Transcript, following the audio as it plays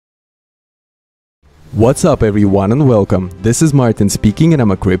What's up everyone and welcome. This is Martin speaking and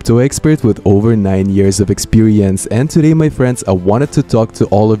I'm a crypto expert with over 9 years of experience, and today my friends I wanted to talk to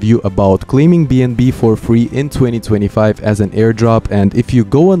all of you about claiming BNB for free in 2025 as an airdrop. And if you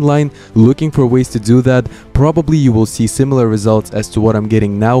go online looking for ways to do that, probably you will see similar results as to what I'm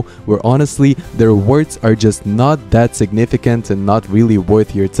getting now, where honestly the rewards are just not that significant and not really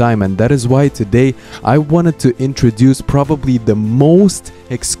worth your time. And that is why today I wanted to introduce probably the most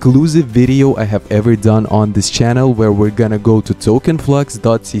exclusive video I have ever done on this channel, where we're gonna go to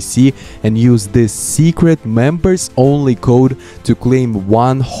tokenflux.cc and use this secret members only code to claim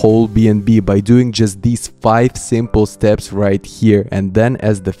one whole BNB by doing just these 5 simple steps right here. And then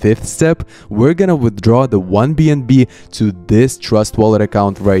as the 5th step, we're gonna withdraw the 1 BNB to this Trust Wallet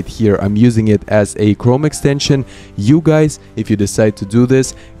account right here. I'm using it as a Chrome extension. You guys, if you decide to do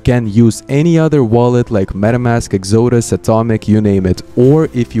this, can use any other wallet like MetaMask, Exodus, Atomic, you name it. Or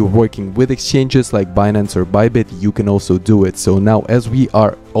if you're working with exchanges like Binance or Bybit, you can also do it. So now as we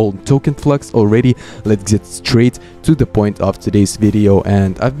are on TokenFlux already, let's get straight to the point of today's video.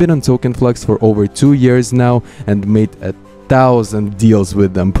 And I've been on TokenFlux for over 2 years now and made a 1,000 deals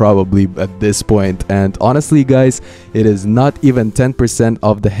with them probably at this point. And honestly guys, it is not even 10%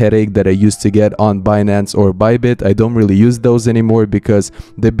 of the headache that I used to get on Binance or Bybit. I don't really use those anymore because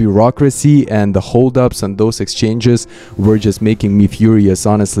the bureaucracy and the holdups on those exchanges were just making me furious,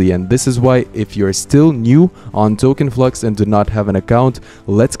 honestly. And this is why, if you're still new on TokenFlux and do not have an account,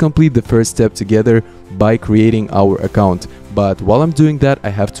 let's complete the first step together by creating our account. But while I'm doing that, I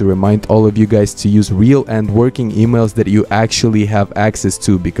have to remind all of you guys to use real and working emails that you actually have access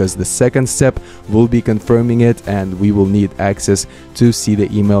to, because the second step will be confirming it and we will need access to see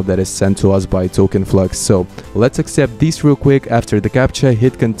the email that is sent to us by TokenFlux. So let's accept these real quick. After the captcha,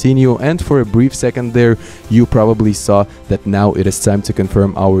 hit continue, and for a brief second there you probably saw that now it is time to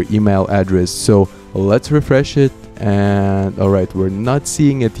confirm our email address. So let's refresh it, and alright, we're not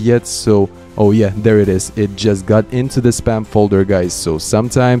seeing it yet. So oh yeah, there it is. It just got into the spam folder, guys. So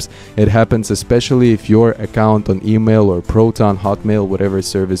sometimes it happens, especially if your account on email or Proton, Hotmail, whatever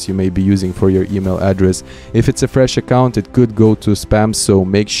service you may be using for your email address, if it's a fresh account, it could go to spam, so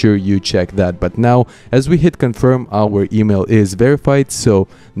make sure you check that. But now as we hit confirm, our email is verified. So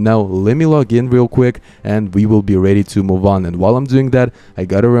now let me log in real quick and we will be ready to move on. And while I'm doing that, I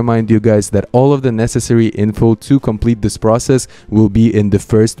gotta remind you guys that all of the necessary info to complete this process will be in the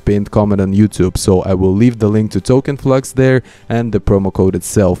first pinned comment on YouTube. So I will leave the link to TokenFlux there and the promo code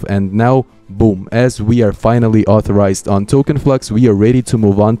itself. And now boom, as we are finally authorized on TokenFlux, we are ready to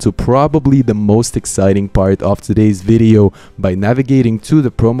move on to probably the most exciting part of today's video by navigating to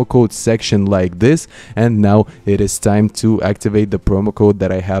the promo code section like this. And now it is time to activate the promo code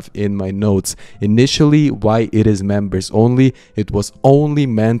that I have in my notes. Initially, why it is members only, it was only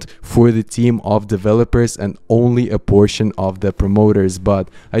meant for the team of developers and only a portion of the promoters, but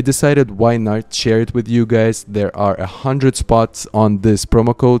I decided why not share it with you guys. There are 100 spots on this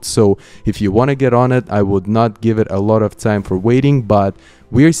promo code, so if you want to get on it, I would not give it a lot of time for waiting. But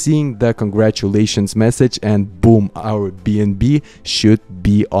we're seeing the congratulations message and boom, our BNB should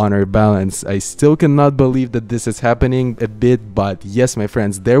be on our balance. I still cannot believe that this is happening a bit, but yes my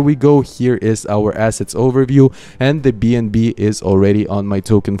friends, there we go. Here is our assets overview and the BNB is already on my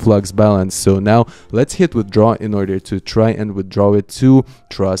TokenFlux balance. So now let's hit withdraw in order to try and withdraw it to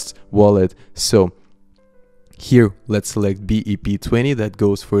Trust Wallet. So here, let's select BEP20, that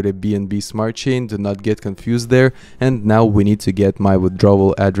goes for the BNB Smart Chain. Do not get confused there. And now we need to get my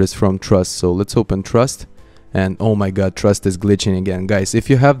withdrawal address from Trust. So let's open Trust. And oh my god, Trust is glitching again. Guys,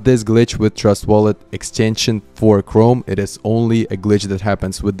 if you have this glitch with Trust Wallet extension for Chrome, it is only a glitch that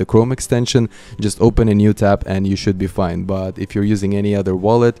happens with the Chrome extension. Just open a new tab and you should be fine. But if you're using any other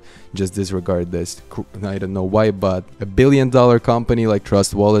wallet, just disregard this. I don't know why, but a billion-dollar company like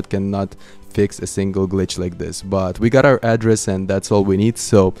Trust Wallet cannot fix a single glitch like this. But we got our address and that's all we need.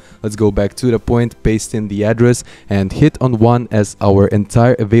 So let's go back to the point, paste in the address and hit on 1 as our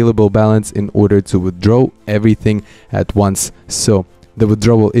entire available balance in order to withdraw everything at once. So the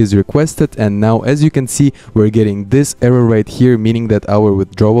withdrawal is requested, and now as you can see, we're getting this error right here, meaning that our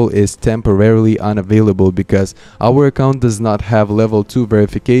withdrawal is temporarily unavailable because our account does not have level 2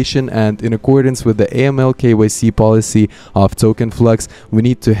 verification. And in accordance with the AML KYC policy of TokenFlux, we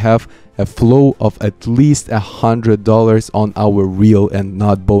need to have a flow of at least $100 on our real and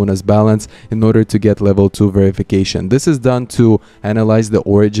not bonus balance in order to get level 2 verification. This is done to analyze the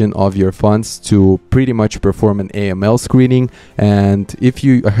origin of your funds to pretty much perform an AML screening. And if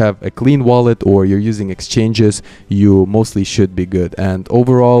you have a clean wallet or you're using exchanges, you mostly should be good. And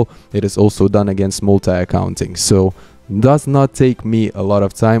overall, it is also done against multi-accounting. So does not take me a lot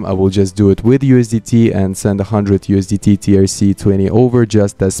of time. I will just do it with USDT and send 100 USDT TRC20 over,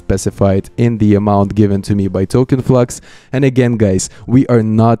 just as specified in the amount given to me by Token Flux. And again guys, we are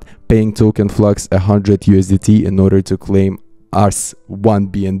not paying Token Flux 100 USDT in order to claim us 1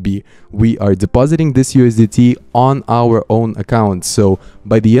 BNB. We are depositing this USDT on our own account. So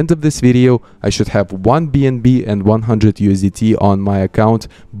by the end of this video, I should have 1 BNB and 100 USDT on my account,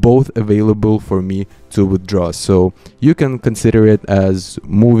 both available for me to withdraw. So you can consider it as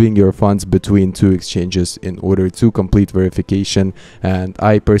moving your funds between two exchanges in order to complete verification. And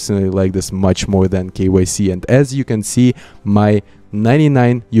I personally like this much more than KYC. And as you can see, my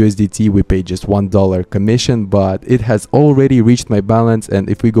 99 USDT, we paid just $1 commission, but it has already reached my balance. And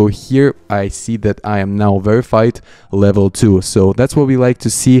if we go here, I see that I am now verified level 2. So that's what we like to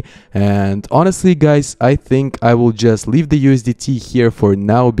see. And honestly guys, I think I will just leave the USDT here for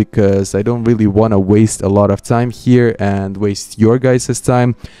now, because I don't really want to waste a lot of time here and waste your guys'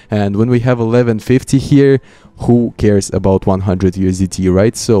 time. And when we have 1150 here, who cares about 100 USDT,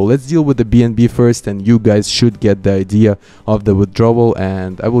 right? So let's deal with the BNB first, and you guys should get the idea of the withdrawal.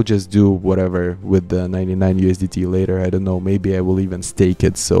 And I will just do whatever with the 99 USDT later. I don't know, maybe I will even stake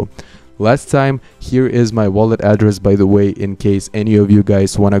it. So last time, here is my wallet address, by the way, in case any of you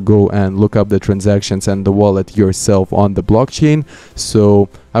guys want to go and look up the transactions and the wallet yourself on the blockchain. So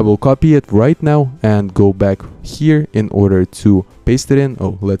I will copy it right now and go back here in order to paste it in.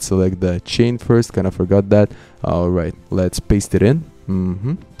 Oh, let's select the chain first, kind of forgot that. All right, let's paste it in.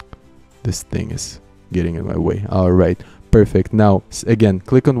 This thing is getting in my way. All right, perfect. Now again,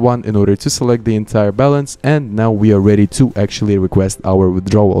 click on 1 in order to select the entire balance, and now we are ready to actually request our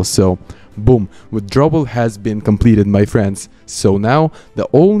withdrawal. So boom, withdrawal has been completed, my friends. So now the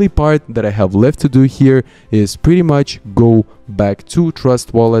only part that I have left to do here is pretty much go back to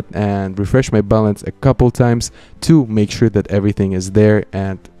Trust Wallet and refresh my balance a couple times to make sure that everything is there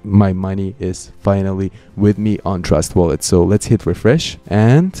and my money is finally with me on Trust Wallet. So let's hit refresh,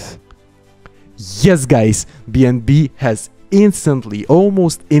 and yes guys, BNB has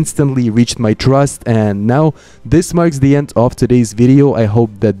almost instantly reached my trust. And now this marks the end of today's video. I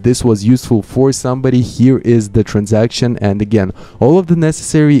hope that this was useful for somebody. Here is the transaction, and again, all of the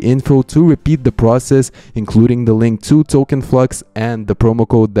necessary info to repeat the process, including the link to Token Flux and the promo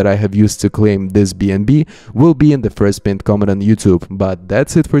code that I have used to claim this BNB, will be in the first pinned comment on YouTube. But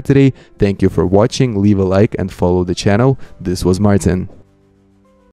that's it for today. Thank you for watching. Leave a like and follow the channel. This was Martin.